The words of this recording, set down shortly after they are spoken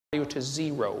to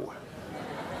 0.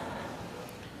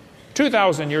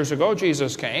 2,000 years ago,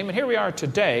 Jesus came, and here we are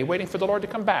today waiting for the Lord to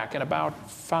come back in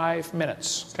about 5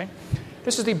 minutes. Okay?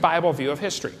 This is the Bible view of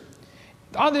history.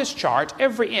 On this chart,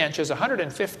 every inch is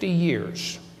 150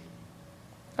 years.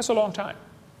 That's a long time.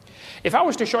 If I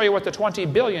was to show you what the 20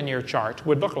 billion year chart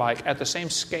would look like at the same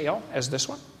scale as this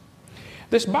one,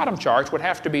 this bottom chart would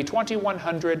have to be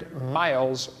 2,100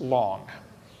 miles long.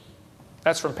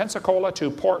 That's from Pensacola to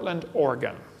Portland,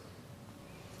 Oregon.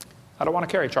 I don't want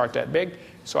to carry a chart that big,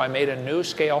 so I made a new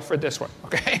scale for this one,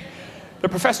 okay? The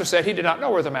professor said he did not know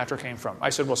where the matter came from.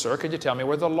 I said, well, sir, could you tell me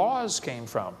where the laws came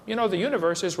from? You know, the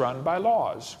universe is run by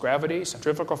laws. Gravity,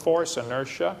 centrifugal force,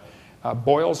 inertia,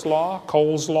 Boyle's law,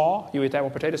 Cole's law. You eat that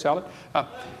with potato salad?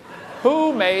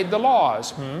 Who made the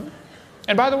laws?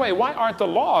 And by the way, why aren't the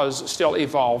laws still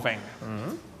evolving?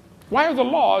 Why are the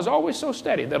laws always so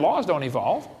steady? The laws don't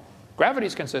evolve.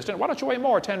 Gravity's consistent. Why don't you weigh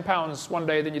more 10 pounds one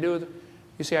day than you do?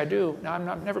 You see, I do. No, I'm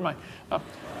not. Never mind.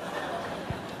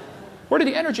 Where did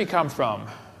the energy come from?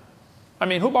 I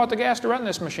mean, who bought the gas to run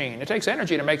this machine? It takes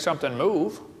energy to make something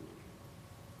move.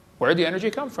 Where did the energy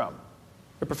come from?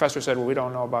 The professor said, well, we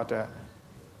don't know about that.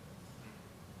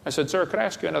 I said, sir, could I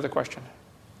ask you another question?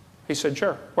 He said,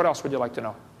 sure. What else would you like to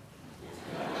know?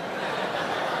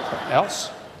 Else?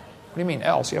 What do you mean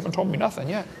else? You haven't told me nothing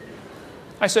yet.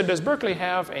 I said, does Berkeley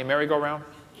have a merry-go-round?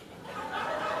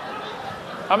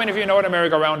 How many of you know what a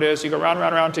merry-go-round is? You go round,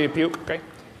 round, round till you puke, okay?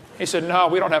 He said, no,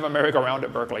 we don't have a merry-go-round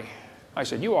at Berkeley. I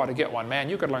said, you ought to get one, man.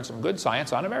 You could learn some good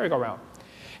science on a merry-go-round.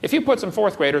 If you put some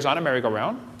fourth graders on a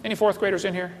merry-go-round, any fourth graders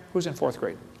in here? Who's in fourth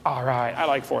grade? All right, I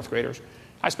like fourth graders.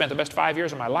 I spent the best 5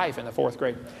 years of my life in the fourth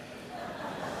grade.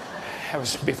 That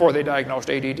was before they diagnosed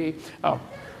ADD.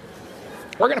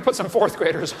 We're going to put some fourth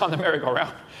graders on the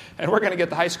merry-go-round, and we're going to get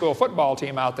the high school football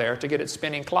team out there to get it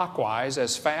spinning clockwise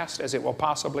as fast as it will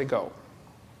possibly go.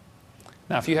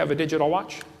 Now, if you have a digital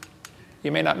watch,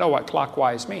 you may not know what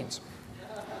clockwise means.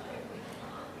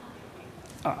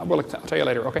 I'll tell you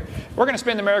later, okay? We're going to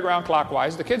spin the merry-go-round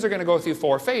clockwise. The kids are going to go through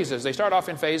 4 phases. They start off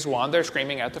in phase 1. They're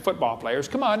screaming at the football players,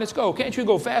 come on, let's go. Can't you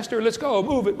go faster? Let's go.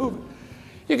 Move it, move it.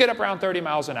 You get up around 30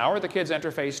 miles an hour. The kids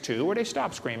enter phase 2, where they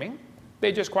stop screaming.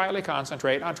 They just quietly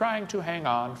concentrate on trying to hang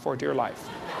on for dear life.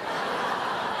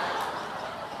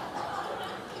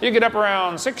 You get up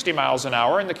around 60 miles an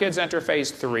hour, and the kids enter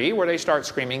phase 3, where they start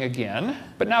screaming again.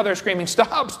 But now they're screaming,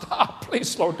 stop, stop, please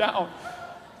slow down.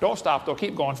 Don't stop, they'll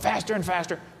keep going faster and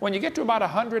faster. When you get to about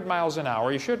 100 miles an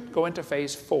hour, you should go into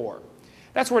phase 4.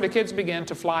 That's where the kids begin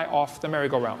to fly off the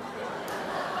merry-go-round.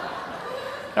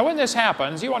 Now, when this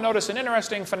happens, you will notice an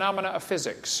interesting phenomena of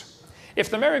physics. If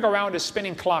the merry-go-round is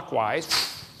spinning clockwise,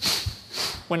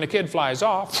 when the kid flies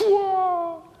off,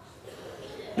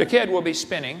 the kid will be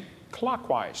spinning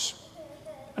clockwise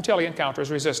until he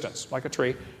encounters resistance, like a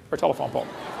tree or a telephone pole.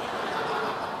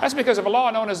 That's because of a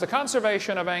law known as the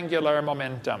conservation of angular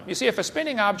momentum. You see, if a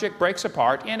spinning object breaks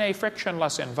apart in a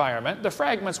frictionless environment, the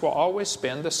fragments will always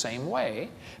spin the same way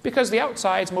because the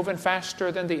outside's moving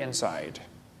faster than the inside.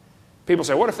 People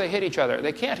say, what if they hit each other?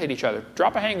 They can't hit each other.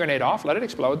 Drop a hand grenade off, let it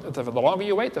explode. The longer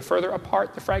you wait, the further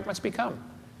apart the fragments become.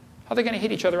 How are they going to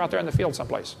hit each other out there in the field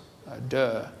someplace?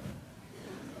 Duh.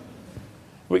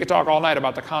 We could talk all night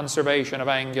about the conservation of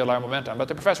angular momentum, but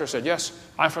the professor said, yes,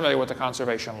 I'm familiar with the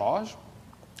conservation laws.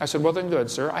 I said, well then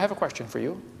good, sir. I have a question for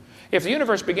you. If the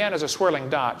universe began as a swirling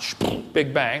dot,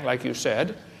 Big Bang, like you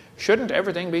said, shouldn't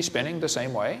everything be spinning the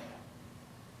same way?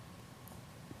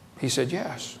 He said,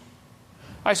 yes.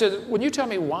 I said, would you tell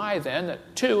me why then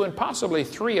that 2 and possibly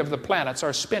 3 of the planets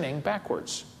are spinning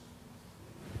backwards?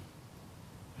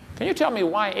 Can you tell me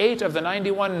why 8 of the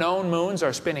 91 known moons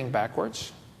are spinning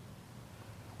backwards?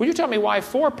 Would you tell me why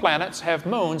 4 planets have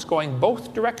moons going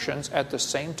both directions at the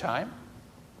same time?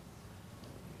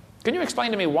 Can you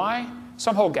explain to me why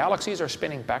some whole galaxies are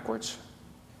spinning backwards?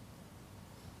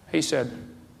 He said,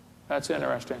 that's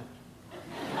interesting.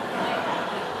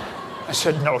 I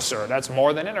said, no, sir, that's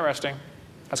more than interesting.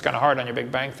 That's kind of hard on your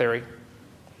Big Bang theory.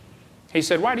 He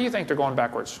said, why do you think they're going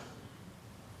backwards?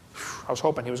 I was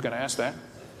hoping he was going to ask that.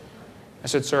 I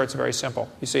said, sir, it's very simple.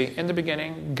 You see, in the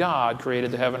beginning, God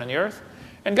created the heaven and the earth.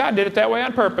 And God did it that way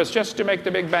on purpose, just to make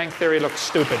the Big Bang theory look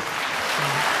stupid.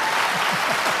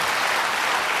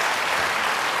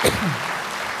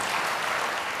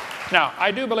 Now,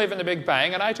 I do believe in the Big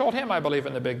Bang, and I told him I believe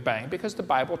in the Big Bang because the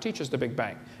Bible teaches the Big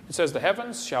Bang. It says the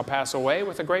heavens shall pass away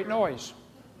with a great noise.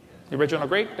 The original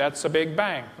Greek, that's a Big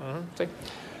Bang. See?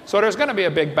 So there's going to be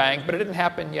a Big Bang, but it didn't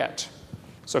happen yet.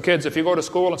 So kids, if you go to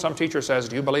school and some teacher says,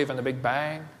 do you believe in the Big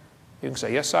Bang? You can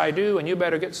say, yes, I do, and you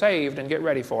better get saved and get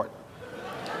ready for it.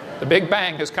 The Big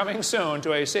Bang is coming soon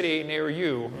to a city near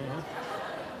you.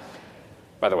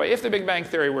 By the way, if the Big Bang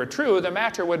Theory were true, the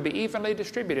matter would be evenly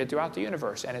distributed throughout the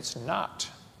universe, and it's not.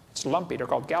 It's lumpy. They're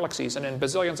called galaxies, and in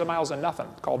bazillions of miles of nothing,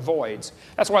 called voids.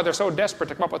 That's why they're so desperate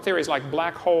to come up with theories like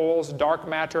black holes, dark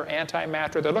matter,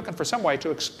 antimatter. They're looking for some way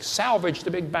to salvage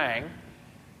the Big Bang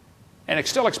and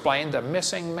still explain the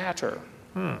missing matter.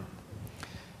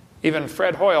 Even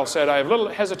Fred Hoyle said, I have little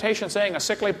hesitation saying a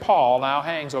sickly pall now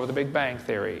hangs over the Big Bang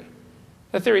Theory.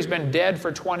 The theory's been dead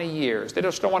for 20 years. They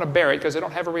just don't want to bury it because they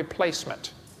don't have a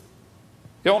replacement.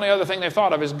 The only other thing they've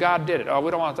thought of is God did it. Oh,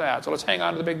 we don't want that, so let's hang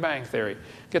on to the Big Bang Theory.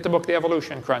 Get the book The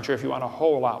Evolution Cruncher if you want a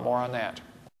whole lot more on that.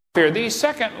 Here, the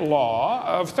second law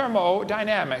of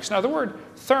thermodynamics. Now, the word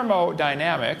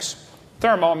thermodynamics,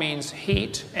 thermo means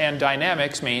heat, and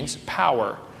dynamics means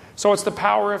power. So it's the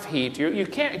power of heat. You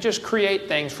can't just create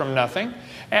things from nothing.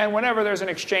 And whenever there's an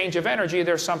exchange of energy,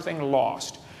 there's something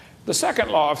lost. The second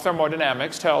law of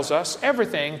thermodynamics tells us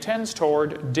everything tends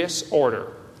toward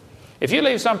disorder. If you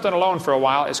leave something alone for a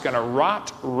while, it's going to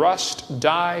rot, rust,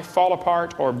 die, fall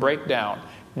apart, or break down.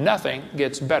 Nothing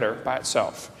gets better by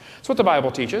itself. That's what the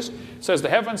Bible teaches. It says, the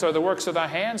heavens are the works of thy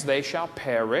hands. They shall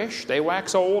perish. They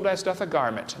wax old as doth a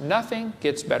garment. Nothing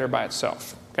gets better by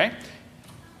itself. Okay?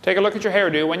 Take a look at your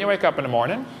hairdo when you wake up in the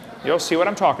morning. You'll see what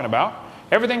I'm talking about.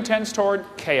 Everything tends toward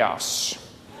chaos.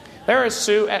 There is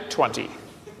Sue at 20.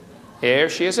 Here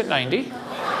she is at 90.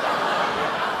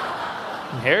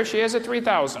 And here she is at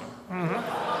 3,000.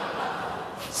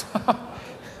 So,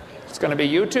 it's going to be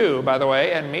you too, by the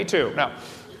way, and me too. Now,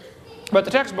 but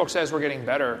the textbook says we're getting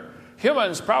better.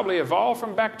 Humans probably evolved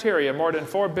from bacteria more than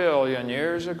 4 billion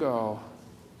years ago.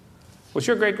 Was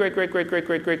your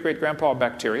great-great-great-great-great-great-great-great-grandpa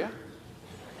bacteria?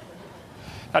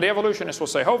 Now, the evolutionists will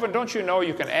say, Hovind, don't you know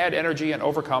you can add energy and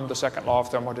overcome the second law of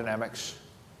thermodynamics?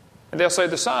 And they'll say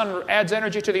the sun adds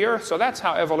energy to the earth, so that's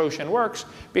how evolution works,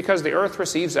 because the earth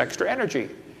receives extra energy.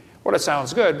 Well, it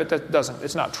sounds good, but that doesn't,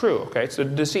 it's not true, okay? It's a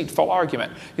deceitful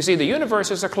argument. You see, the universe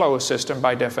is a closed system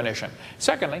by definition.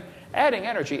 Secondly, adding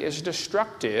energy is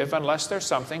destructive unless there's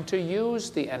something to use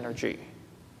the energy.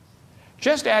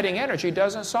 Just adding energy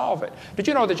doesn't solve it. Did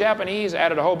you know the Japanese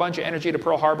added a whole bunch of energy to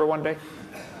Pearl Harbor one day?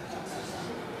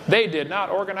 They did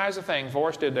not organize a thing for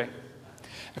us, did they?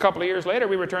 A couple of years later,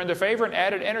 we returned the favor and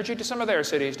added energy to some of their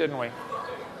cities, didn't we?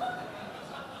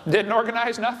 Didn't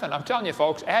organize nothing. I'm telling you,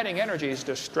 folks, adding energy is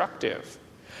destructive.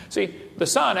 See, the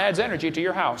sun adds energy to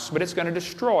your house, but it's going to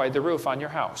destroy the roof on your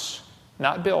house,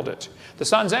 not build it. The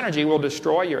sun's energy will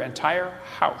destroy your entire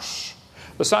house.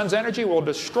 The sun's energy will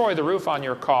destroy the roof on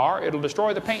your car. It'll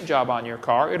destroy the paint job on your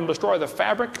car. It'll destroy the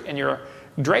fabric in your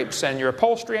drapes and your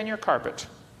upholstery and your carpet.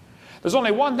 There's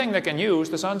only one thing that can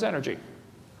use the sun's energy: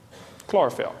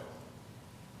 chlorophyll.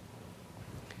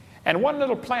 And one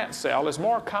little plant cell is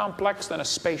more complex than a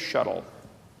space shuttle.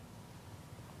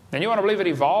 And you want to believe it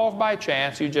evolved by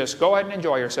chance, you just go ahead and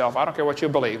enjoy yourself. I don't care what you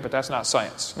believe, but that's not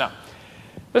science. Now,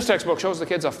 this textbook shows the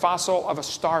kids a fossil of a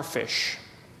starfish.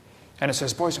 And it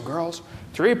says, boys and girls,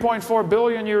 3.4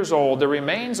 billion years old, the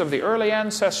remains of the early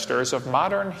ancestors of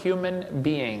modern human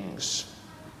beings.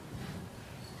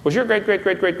 Was your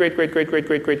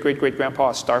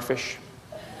great-great-great-great-great-great-great-great-great-great-great-grandpa a starfish?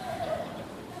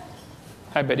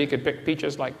 I bet he could pick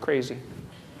peaches like crazy.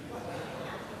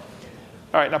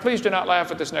 All right, now please do not laugh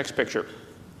at this next picture.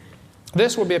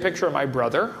 This will be a picture of my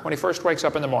brother when he first wakes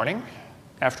up in the morning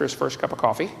after his first cup of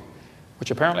coffee,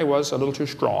 which apparently was a little too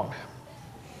strong.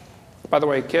 By the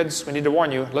way, kids, we need to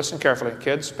warn you, listen carefully.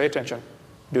 Kids, pay attention.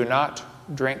 Do not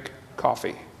drink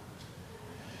coffee.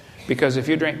 Because if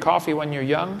you drink coffee when you're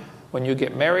young, when you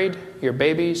get married, your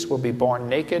babies will be born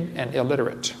naked and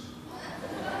illiterate.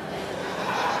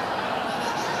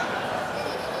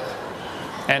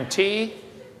 And tea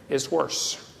is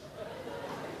worse.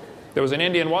 There was an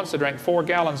Indian once that drank 4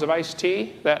 gallons of iced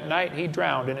tea. That night, he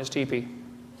drowned in his teepee.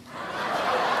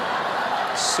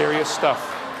 Serious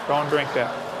stuff. Don't drink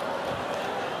that.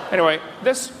 Anyway,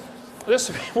 this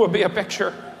will be a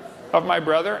picture of my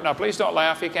brother. Now, please don't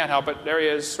laugh. He can't help it. There he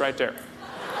is, right there.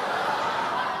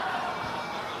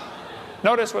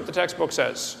 Notice what the textbook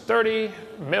says. 30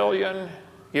 million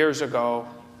years ago.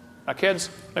 Now, kids,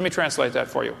 let me translate that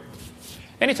for you.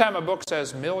 Anytime a book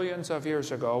says millions of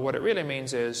years ago, what it really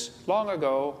means is long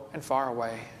ago and far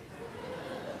away.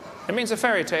 It means a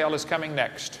fairy tale is coming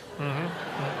next.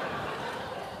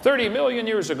 30 million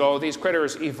years ago, these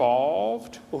critters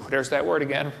evolved. Ooh, there's that word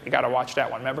again. You got to watch that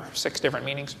one, remember? 6 different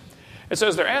meanings. It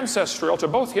says they're ancestral to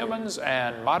both humans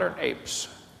and modern apes.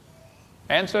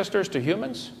 Ancestors to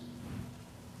humans?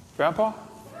 Grandpa?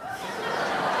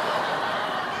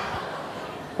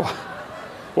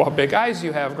 What big eyes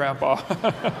you have, Grandpa.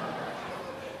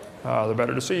 The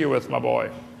better to see you with, my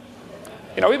boy.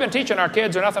 You know, we've been teaching our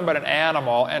kids they're nothing but an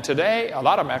animal, and today a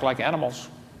lot of them act like animals.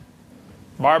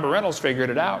 Barbara Reynolds figured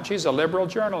it out. She's a liberal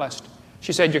journalist.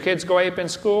 She said, your kids go ape in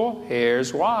school?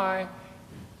 Here's why.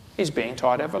 He's being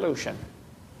taught evolution.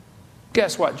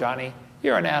 Guess what, Johnny?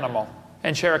 You're an animal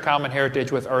and share a common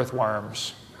heritage with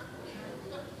earthworms.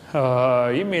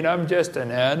 You mean I'm just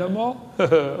an animal?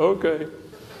 Okay.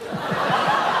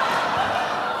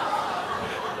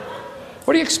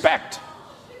 What do you expect?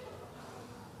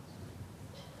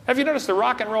 Have you noticed the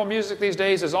rock and roll music these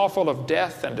days is all full of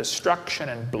death and destruction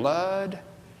and blood?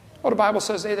 Well, the Bible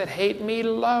says they that hate me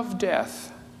love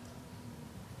death.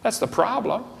 That's the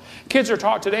problem. Kids are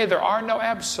taught today there are no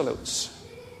absolutes.